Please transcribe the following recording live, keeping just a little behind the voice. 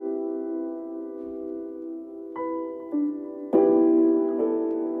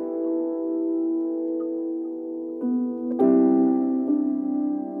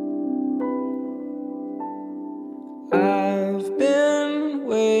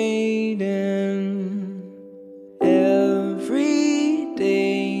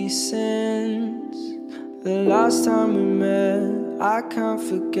the last time we met. I can't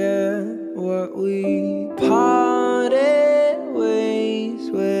forget what we parted ways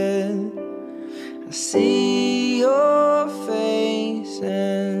with. I see your face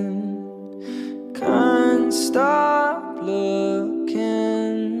and can't stop looking.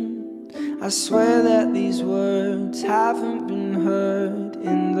 I swear that these words haven't been heard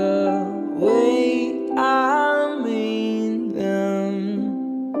in the way I mean them.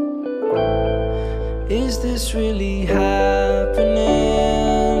 Is this really happening?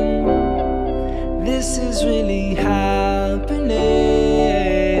 This is really happening.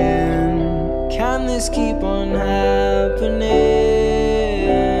 Can this keep on happening?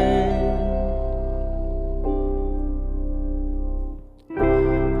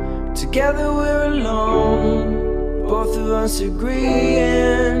 Together we're alone, both of us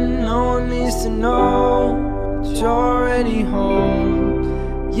agreeing. No one needs to know that you're already home.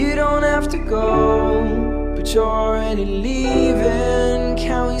 You don't have to go, but you're already leaving.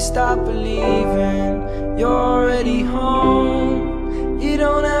 Can we stop believing you're already home? You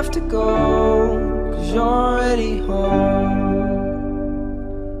don't have to go, 'cause you're already home.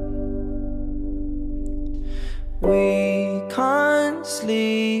 We can't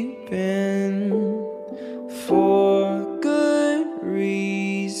sleep in for good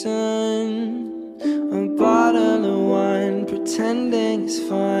reason. A bottle of wine, pretending it's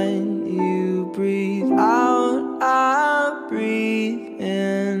fine. You breathe out, I breathe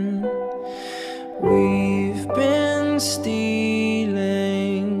in. We've been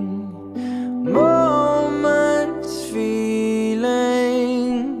stealing moments, feelings.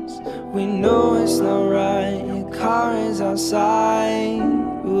 We know it's not right. Your car is outside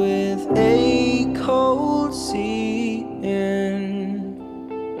with a cold seat in.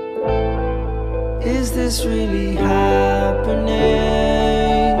 Is this really happening?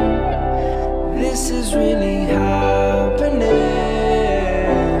 This is really happening.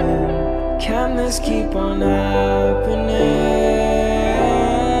 Can this keep on happening?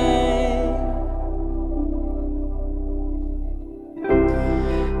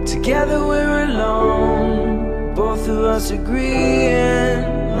 Together we're alone, both of us agreeing.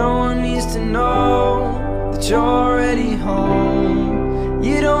 No one needs to know that you're already home.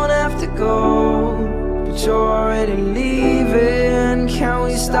 You don't have to go, but you're already leaving. Can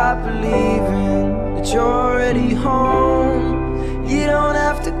we stop believing that you're already home? You don't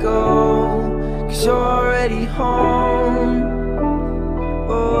have to go, 'cause you're already home.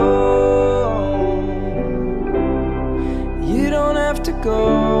 Oh, you don't have to go,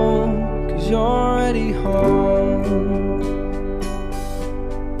 'cause you're already home.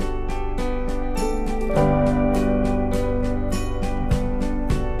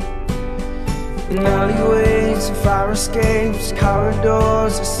 In alleyways and fire escapes,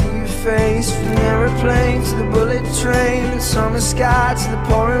 corridors, I see your face. From the airplane to the bullet train, and summer sky to the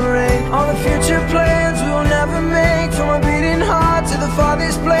pouring rain. All the future plans we will never make, from a beating heart to the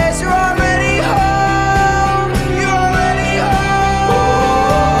farthest place. You're already home, you're already home.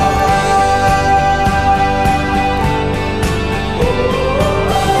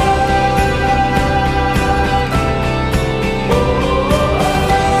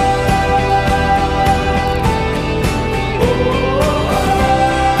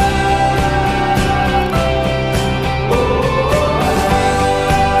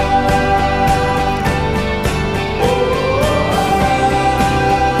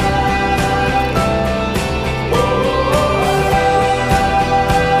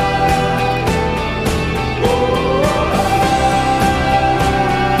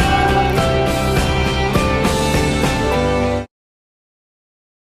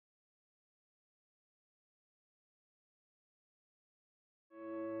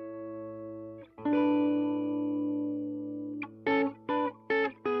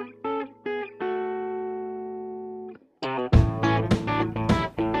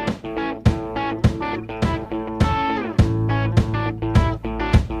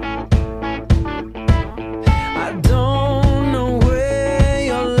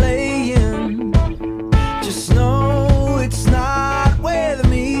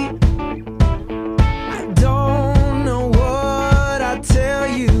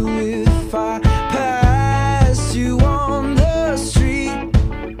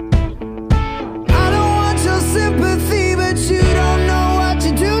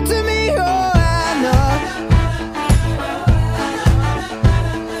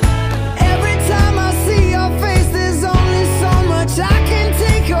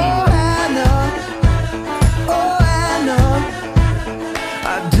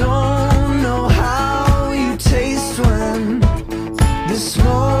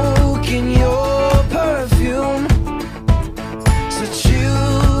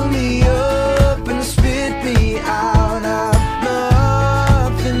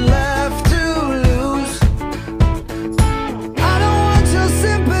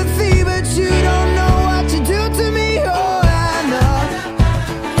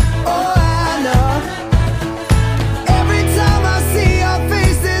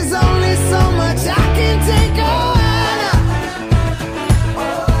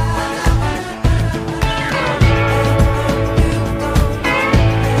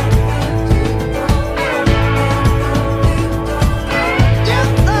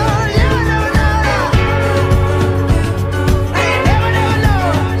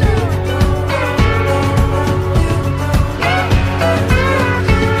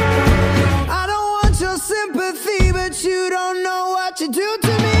 what you do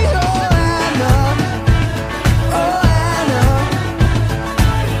to me. Oh, Anna, oh, Anna.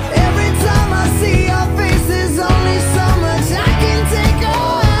 Every time I see your face, there's only so much I can take.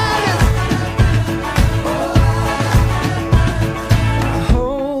 Oh, Anna, I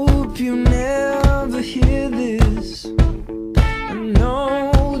hope you never hear this. I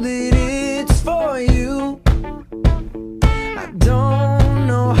know that it's for you. I don't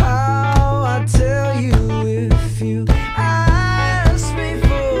know how I tell you if you ask me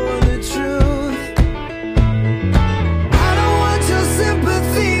for the truth. I don't want your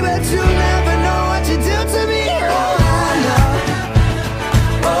sympathy, but you'll never know what you do to me. Oh, Anna,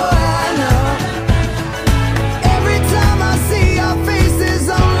 oh, Anna. Every time I see your face, there's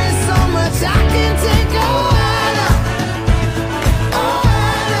only so much I can take. Oh, Anna, oh,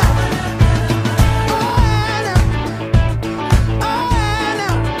 Anna, oh, Anna, oh, Anna.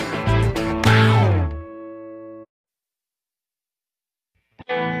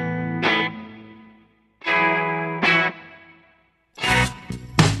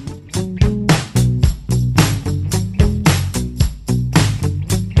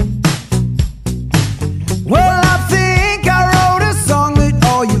 Well, I think I wrote a song that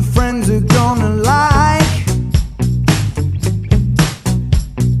all your friends are gonna like,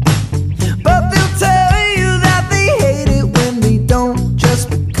 but they'll tell you that they hate it when they don't, just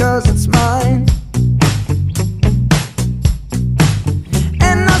because it's mine.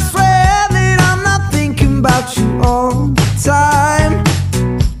 And I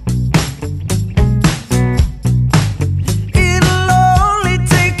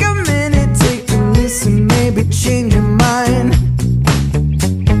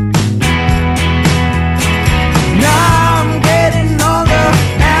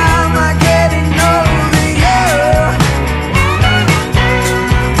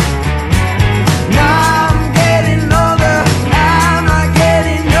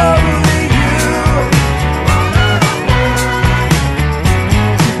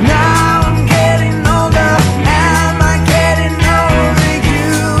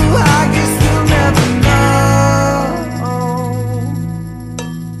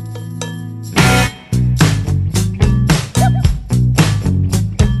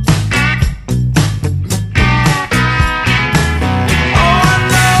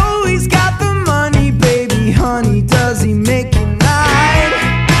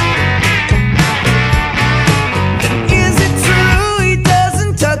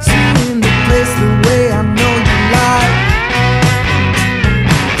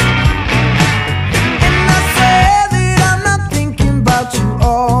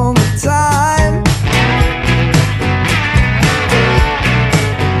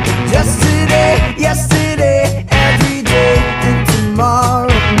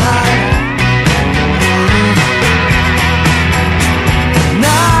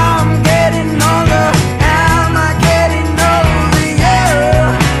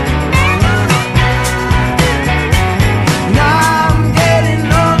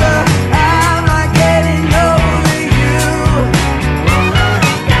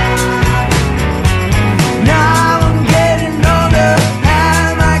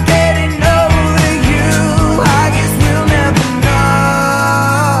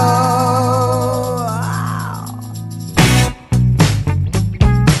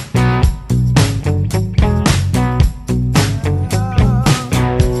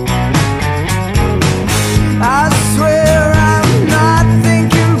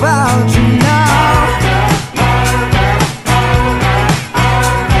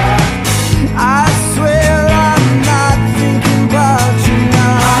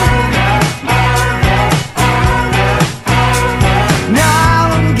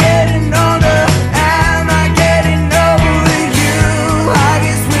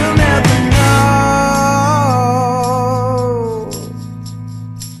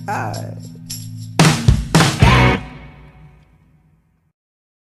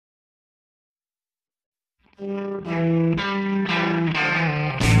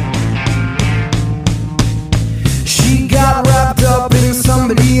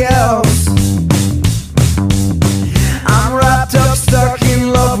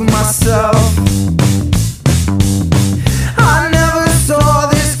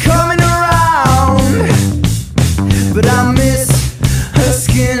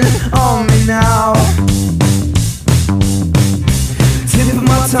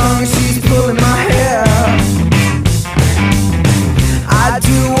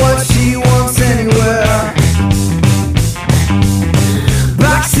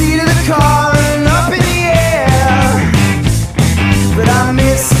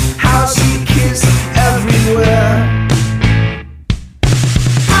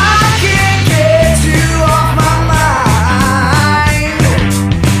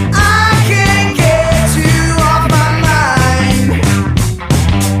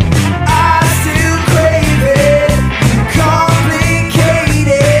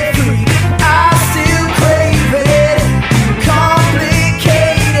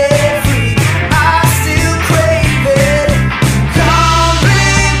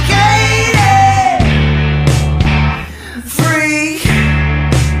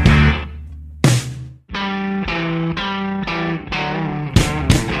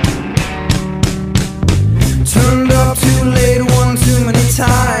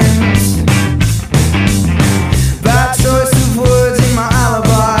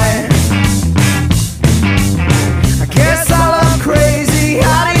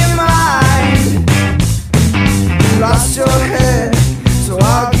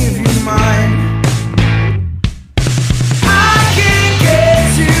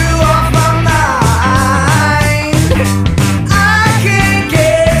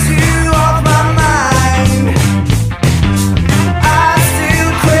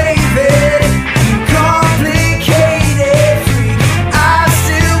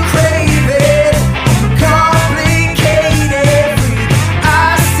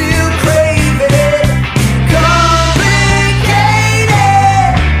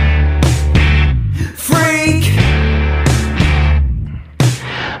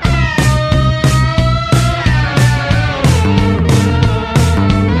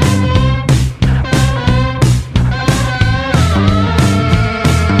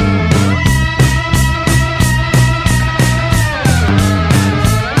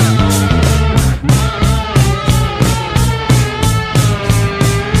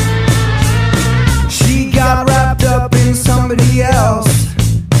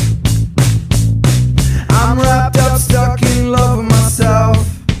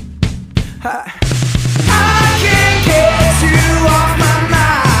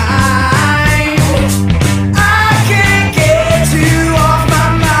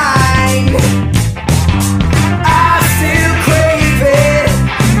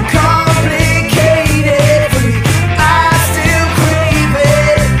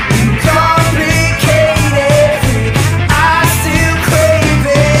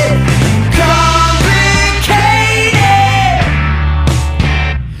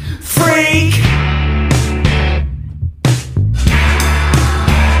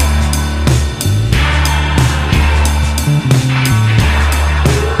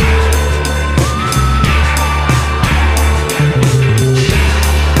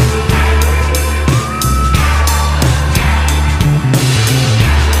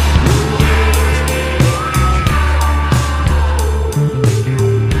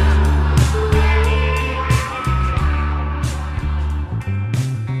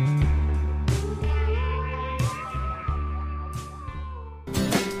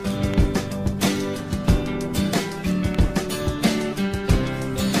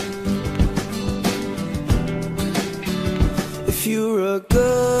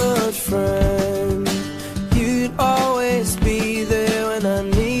good friend. You'd always be there when I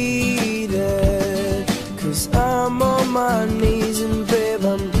need it. 'Cause I'm on my knees and babe,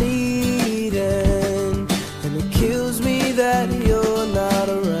 I'm bleeding. And it kills me that you're not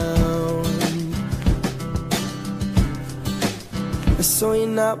around. So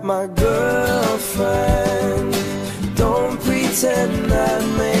you're not my girlfriend. Don't pretend that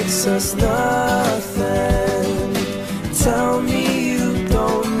makes us nothing. Tell me you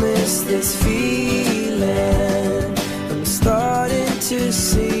don't miss this feeling. I'm starting to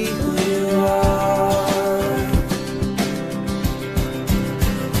see who you are.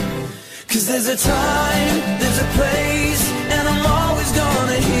 'Cause there's a time, there's a place, and I'm always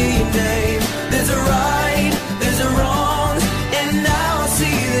gonna hear your name. There's a right, there's a wrong, and now I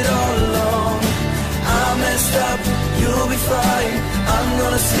see it all along. I messed up, you'll be fine. I'm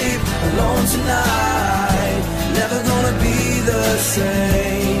gonna sleep alone tonight. Never gonna be the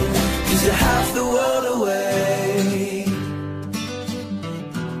same, 'cause you're half the world away.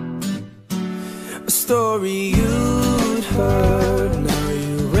 A story you'd heard, now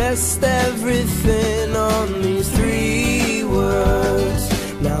you rest everything on these 3 words.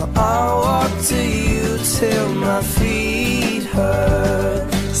 Now I'll walk to you till my feet hurt.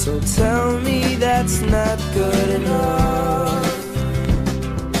 So tell me that's not good enough.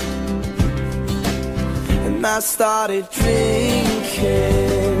 And I started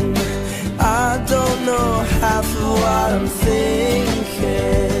drinking. I don't know half of what I'm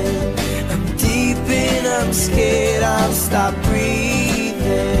thinking. I'm deep in, I'm scared, I'll stop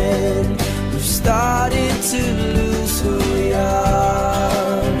breathing. We've started to lose who we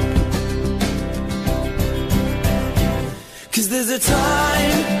are. 'Cause there's a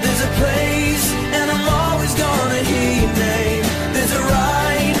time, there's a place, and I'm always gonna hear your name. There's a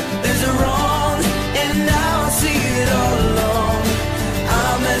right, there's a wrong, and now I see it all along. I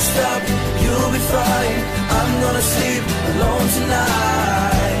messed up, you'll be fine. I'm gonna sleep alone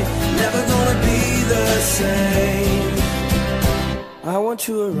tonight. Never gonna be the same. I want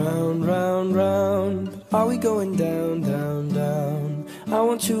you around, round, round. Are we going down, down, down? I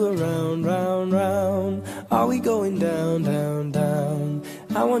want you around, round, round. Are we going down, down, down?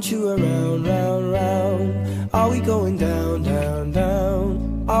 I want you around, round, round. Are we going down, down, down?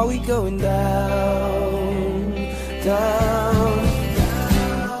 Are we going down, down?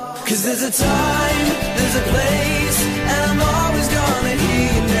 'Cause there's a time, there's a place, and I'm always gonna hear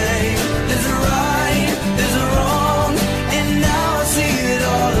your name. There's a right, there's a wrong, and now I see it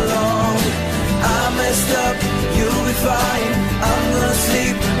all along. I messed up, you'll be fine. I'm gonna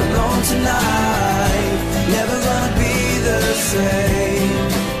sleep alone tonight. Never gonna be the same.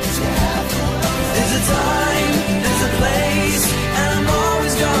 There's a time, there's a place, and I'm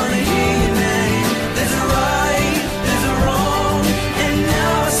always gonna hear your name. There's a right, there's a wrong, and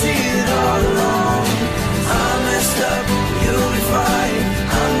now I see it all along. I messed up, you'll be fine.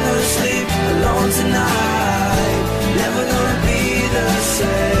 I'm gonna sleep alone tonight. Never gonna be the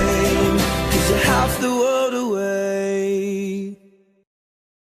same, 'cause you're half the world away.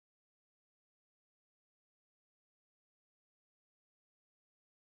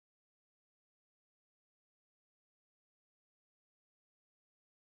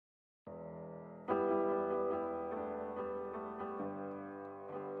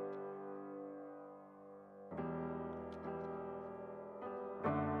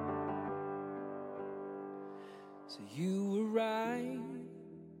 So you were right.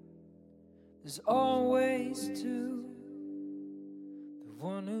 There's always two. The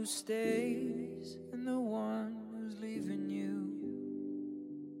one who stays and the one who's leaving you.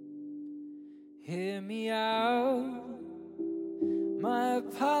 Hear me out, my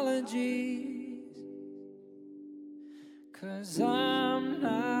apologies, 'cause I'm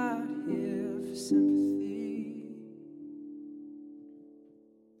not here for sympathy.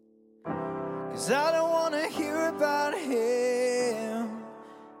 'Cause I don't wanna hear about him,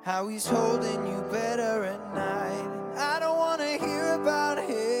 how he's holding you better at night. And I don't wanna hear about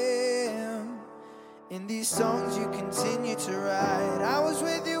him in these songs you continue to write. I was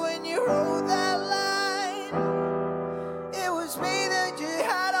with you when you wrote that line. It was me that you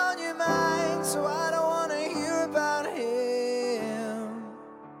had on your mind. So I don't wanna hear about him.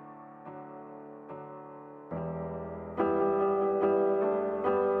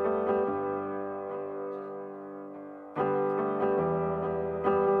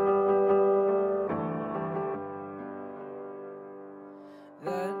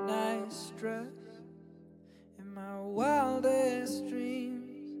 That nice dress in my wildest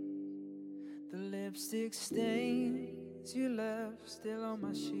dreams, the lipstick stains you left still on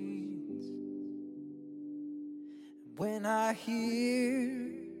my sheets. And when I hear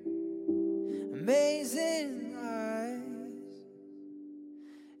amazing lies,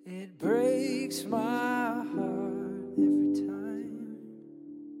 it breaks my heart every time.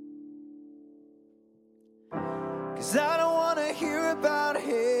 'Cause I don't wanna hear about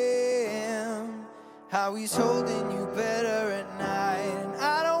him, how he's holding you better at night. And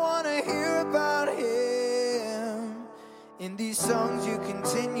I don't wanna hear about him in these songs you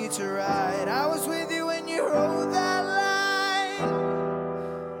continue to write. I was with you when you wrote that line.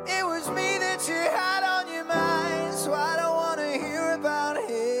 It was me that you had on your mind. So I don't wanna hear about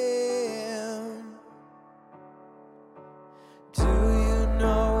him. Do you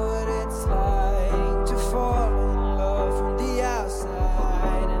know what it's like to fall in love from the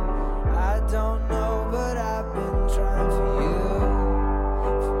outside? And I don't know, but I've been trying for you,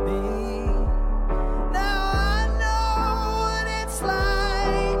 for me. Now I know what it's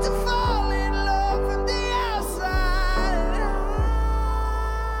like to fall in love from the outside.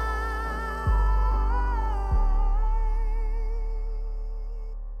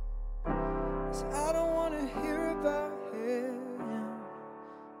 So I don't want to hear about him,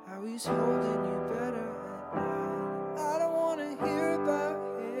 how he's holding you better at night. I don't want to hear about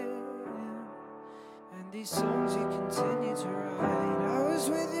him and these songs you continue to write. I was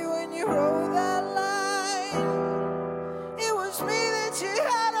with you when you wrote that line. It was me that you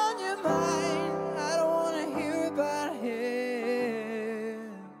had on your mind. I don't want to hear about him.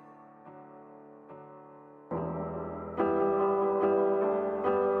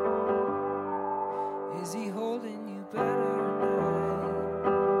 Is he holding you better at night?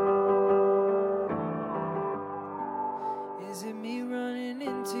 Is it me running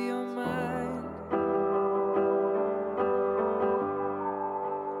into your mind?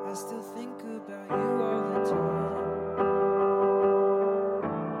 I still think about you all the time.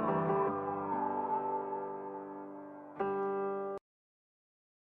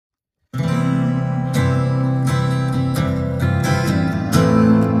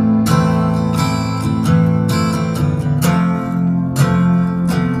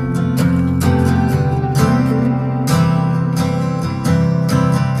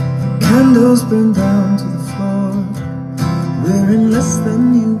 Candles burn down to the floor, wearing less than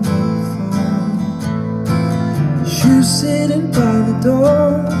you were before. Shoes sitting by the door,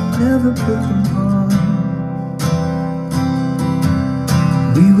 never put them on.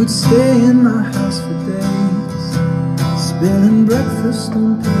 We would stay in my house for days, spilling breakfast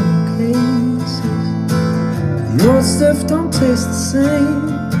on pillowcases. Your stuff don't taste the same,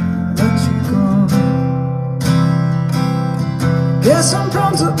 but you're gone. Guess I'm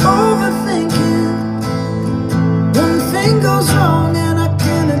prone to overthinking. One thing goes wrong and I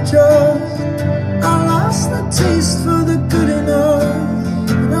can't adjust. I lost the taste for the good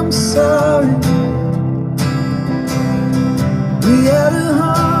enough, and I'm sorry. We had a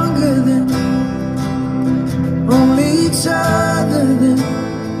hunger then, only each other then.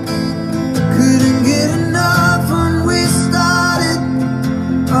 Couldn't get enough when we started.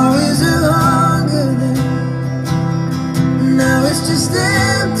 Always a hunger then. Now it's just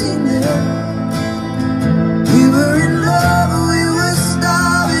emptiness. We were in love, we were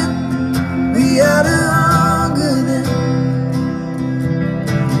starving. We had a hunger then.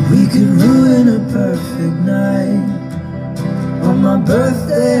 We could ruin a perfect night. On my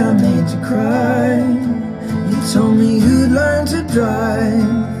birthday I made you cry. You told me you'd learn to drive.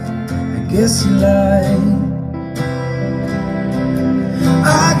 I guess you lied.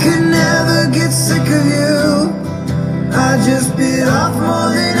 I could never get sick of you. I just bit off more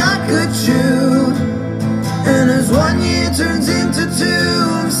than I could chew. And as 1 year turns into 2,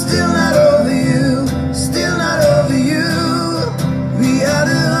 I'm still not over you, still not over you. We had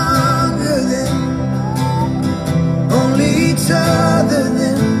a hunger then, only each other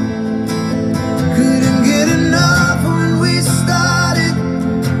then. Couldn't get enough when we started.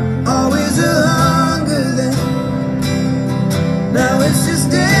 Always a hunger then. Now it's just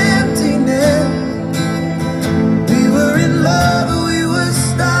emptiness. We were in love, but we were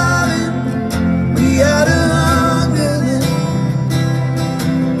starving. We had a hunger then.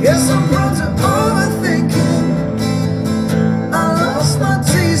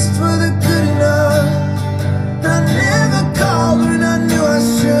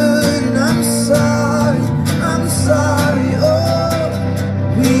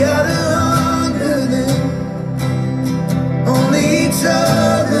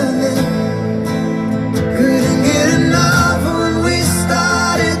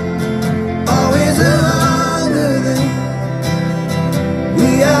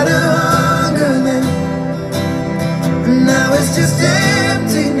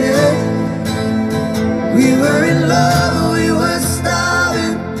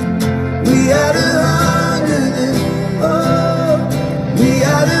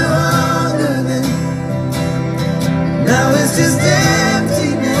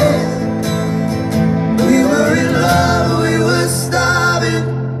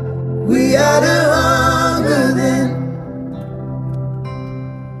 We had a hunger then.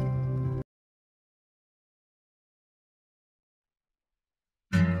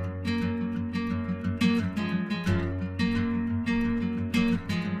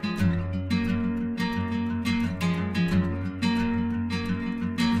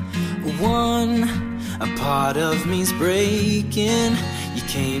 A part of me's breaking. You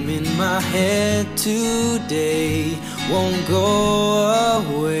came in my head today, won't go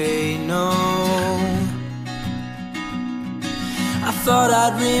away, no. I thought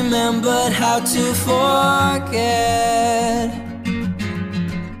I'd remembered how to forget.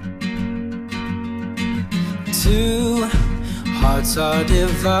 Two hearts are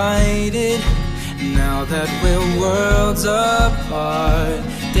divided now that we're worlds apart.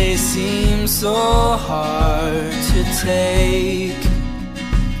 They seem so hard to take.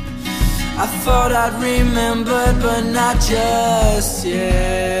 I thought I'd remembered, but not just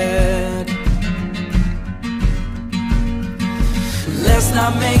yet. Let's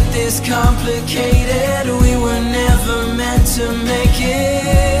not make this complicated. We were never meant to make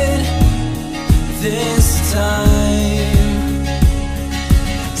it this time.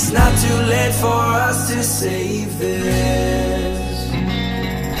 It's not too late for us to save this.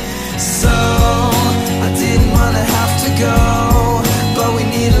 So, I didn't wanna have to go, but we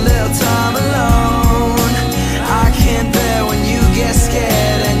need a little time alone. I can't bear when you get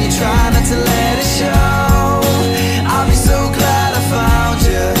scared and you try not to let it show. I'll be so glad I found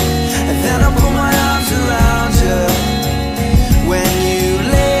you, and then I'll put my arms around you when you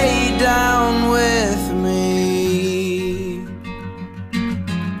lay down with me.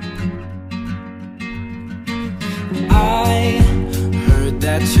 I heard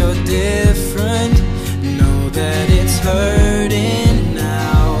that you're different, know that it's hurting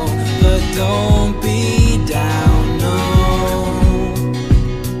now, but don't be down, no.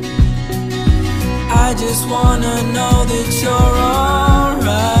 I just wanna know that you're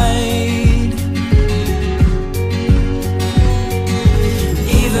alright.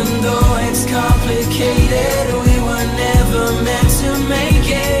 Even though it's complicated, we were never meant to make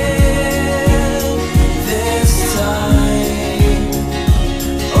it this time.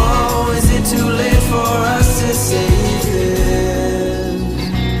 Oh, is it too late for us to save this?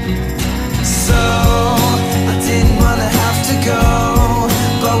 So, I didn't wanna have to go,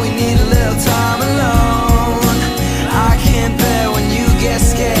 but we need a little time alone. I can't bear when you get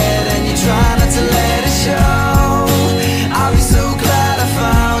scared and you try not to let it show. I'll be so glad I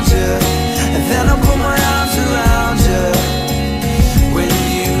found you, and then I'll put my arms around you when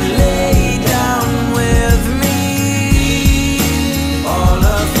you lay down with me. All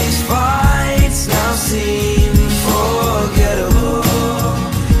of these fights now seem forgettable,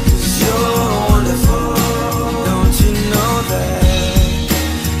 'cause you're wonderful. Don't you know that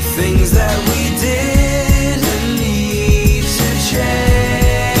things that we didn't need to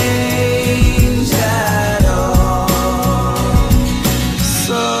change at all?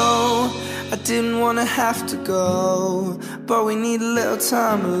 So I didn't wanna have to go, but we need a little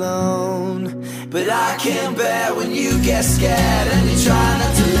time alone. But I can't bear when you get scared and you try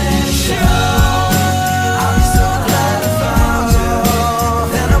not to let it show. I'll be so glad I found you,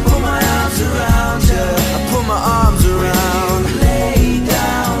 then I'll put my arms around you. I put my arms around. Lay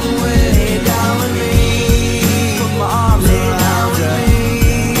down with me. Put my arms around you.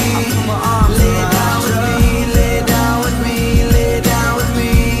 I put my arms around you. Lay down with me. Lay down with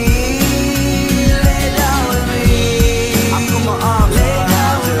me. Lay down with me. I put my arms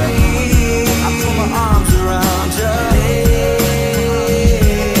around you. I put my arms around you. Lay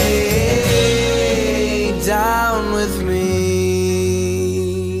down with me.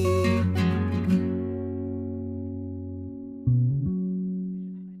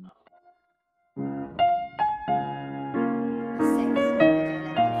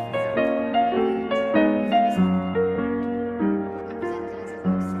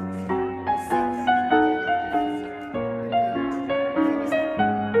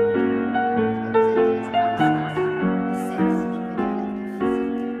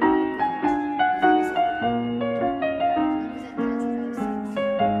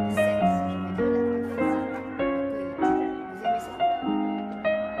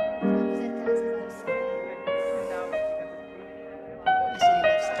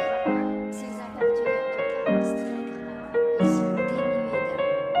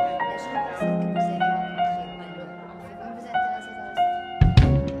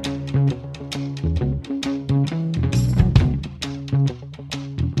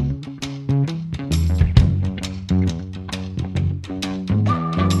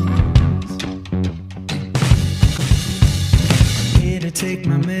 Take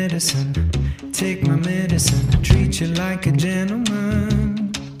my medicine, take my medicine, treat you like a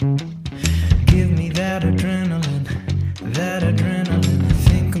gentleman. Give me that adrenaline, I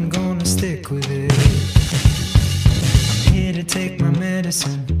think I'm gonna stick with it. Here to take my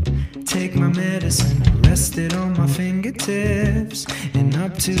medicine, rest it on my fingertips and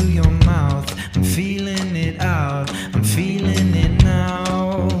up to your mouth. I'm feeling it out, I'm feeling it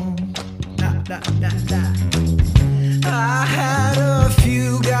now. I had a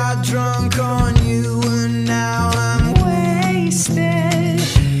few, got drunk on you, and now I'm wasted.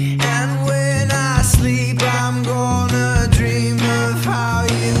 And when I sleep, I'm gonna dream of how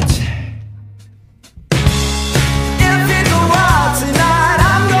you if you go out tonight,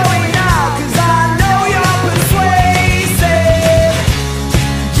 I'm going out, 'cause I know you're persuasive.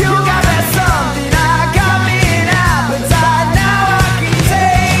 You got that something, I got me an appetite, now I can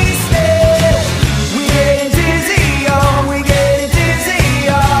taste it. We getting dizzy, oh, we getting dizzy,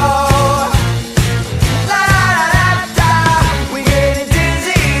 oh. La da da da, we getting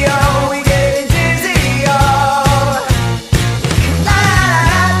dizzy, oh, we getting dizzy, oh. La da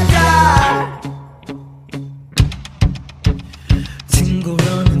da da. Tingle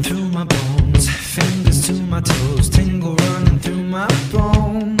running through my bones, fingers to my toes, tingle running through my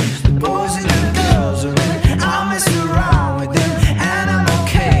bones. The boys and the girls are in, I'll mess around with them, and I'm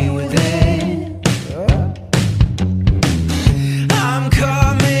okay with it. I'm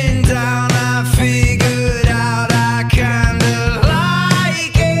coming down, I figured out I kinda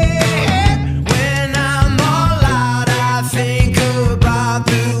like it. When I'm all out, I think about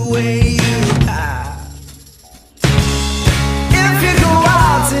the way you are. If you go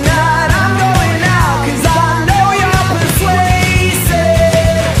out tonight, I'm going out, 'cause I know you're persuasive.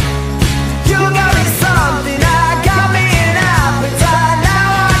 You got me something, I got me an appetite, now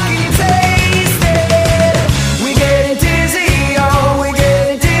I can taste it. We getting dizzy, oh, we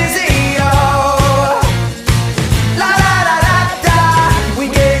getting dizzy, oh. La da da da da, we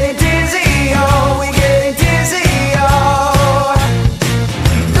getting dizzy, oh, we getting dizzy, oh.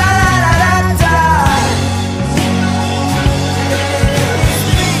 La da da da da.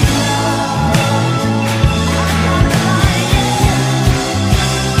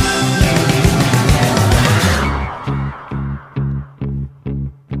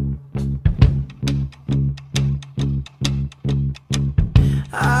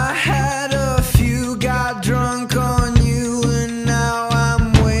 I had a few, got drunk on you, and now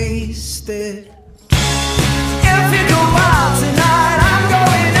I'm wasted. If you go out tonight, I'm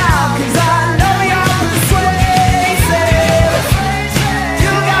going out, 'cause I know you're persuasive.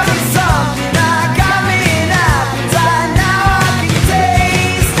 You got me something, I got me an appetite, now I can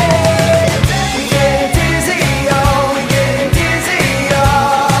taste it. We getting dizzy, oh, we getting dizzy,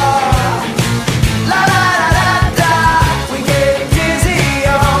 oh. La da da da da, we getting dizzy,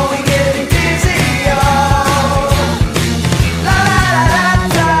 oh, we getting dizzy, oh. La da da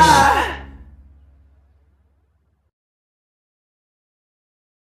da da.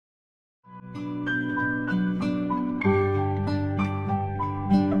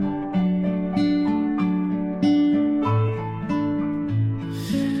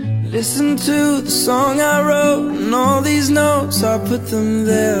 Listen to the song I wrote, and all these notes, I put them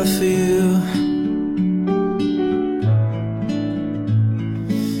there for you.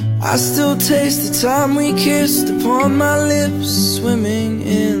 I still taste the time we kissed upon my lips, swimming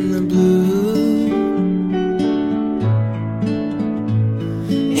in the blue.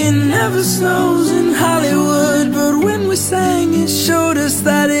 It never snows in Hollywood, but when we sang, it showed us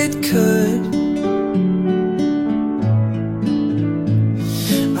that it could.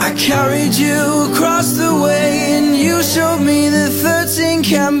 I carried you across the way, and you showed me that 13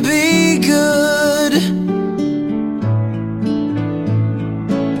 can be good.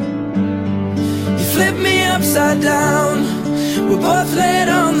 You flipped me upside down, we're both laid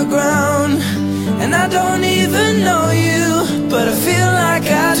on the ground, and I don't even know you, but I feel like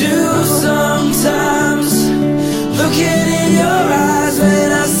I do sometimes. Looking in your eyes, when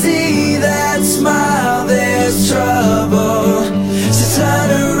I see that smile, there's trouble. So turn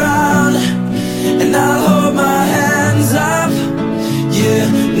around, and I'll hold my hands up. You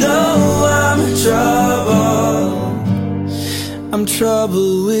know I'm trouble. I'm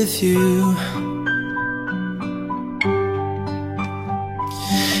trouble with you.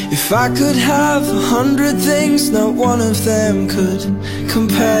 If I could have 100 things, not one of them could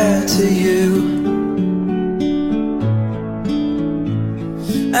compare to you.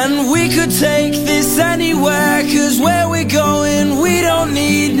 And we could take this anywhere, 'cause where we're going, we don't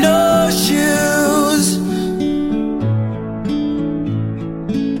need no shoes.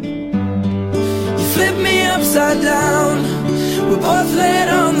 You flip me upside down, we're both flat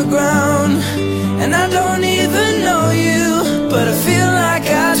on the ground, and I don't even know you, but I feel like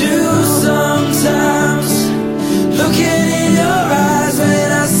I do sometimes. Looking in your eyes, when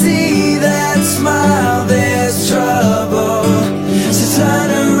I see that smile, there's trouble. So turn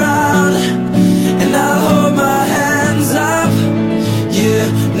around and I'll hold my hands up. You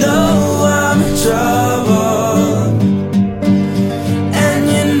know I'm in trouble, and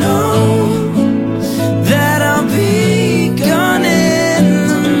you know that I'll be gone in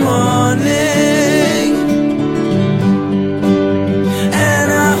the morning. And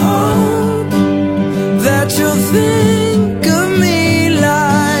I hope that you'll think of me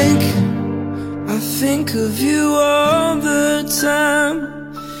like I think of you all the time.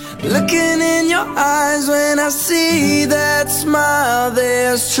 Looking in your eyes, when I see that smile,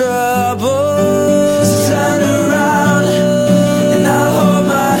 there's trouble. So turn around and I'll hold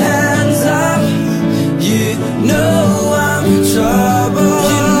my hands up. You know I'm in trouble.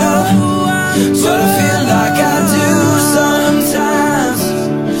 You know but I feel like I do sometimes.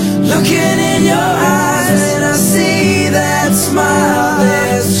 Looking in your eyes, when I see that smile,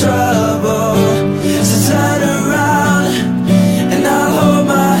 there's trouble. So turn around and I'll hold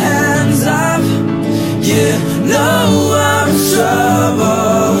my hands up. You know I'm in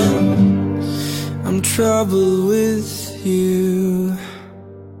trouble. I'm trouble with you.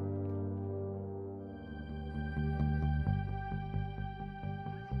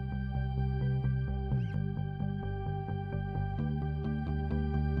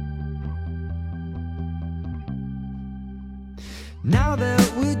 Now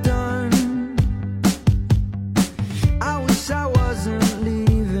that we're done, I wish I wasn't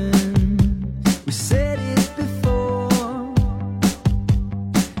leaving. We said it before,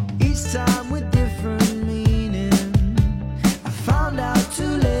 each time with different meaning. I found out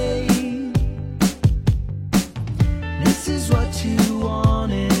too late, this is what you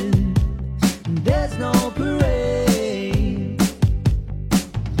wanted, and there's no parade,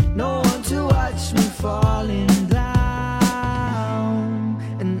 no one to watch me falling down.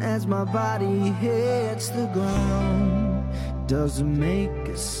 As my body hits the ground, doesn't make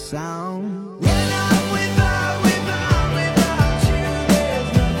a sound. When I'm without you, there's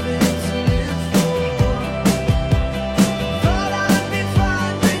nothing to live for. Thought I'd be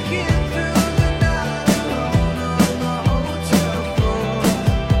fine drinking through the night alone on the hotel floor.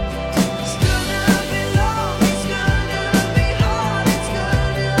 It's gonna be long, it's gonna be hard, it's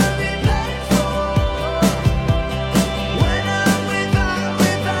gonna be painful. When I'm without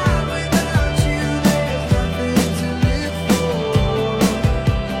you, there's nothing to live for.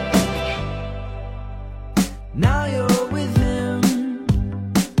 Now you're with him,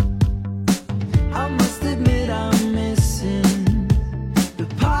 I must admit I'm missing the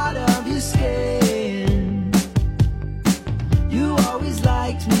part of your skin. You always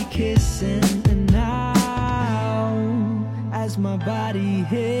liked me kissing, and now as my body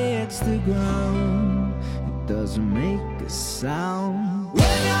hits the ground, it doesn't make a sound.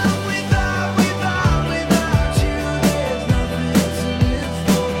 When I'm without you, there's nothing to live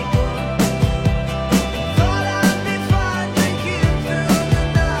for. Thought I'd be fine drinking through the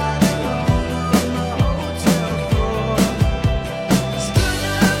night alone on the hotel floor. It's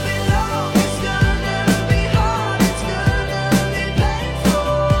gonna be long, it's gonna be hard, it's gonna be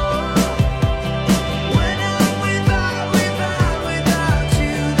painful. When I'm without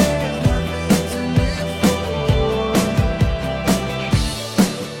you, there's nothing to live for.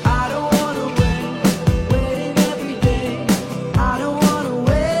 I don't wanna waiting every day. I don't wanna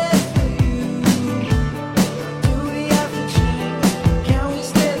wait for you. Do we have to change? Can we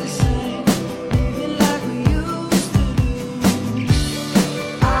stay the same? Living like we used to do.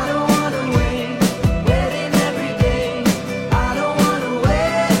 I don't wanna waiting every day. I don't wanna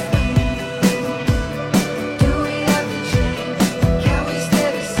wait for you. Do we have to change? Can we stay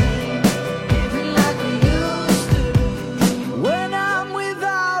the same? Living like we used to do. When I'm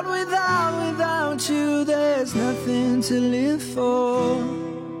without you, there's nothing to live for.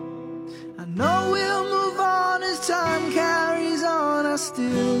 I know we'll move on as time carries on. I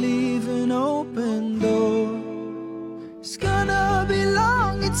still leave an open door. It's gonna be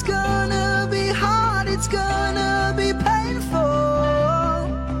long, it's gonna be hard, it's gonna be painful.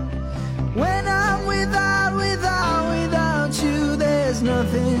 When I'm without you, there's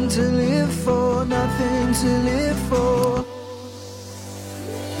nothing to live for, nothing to live for.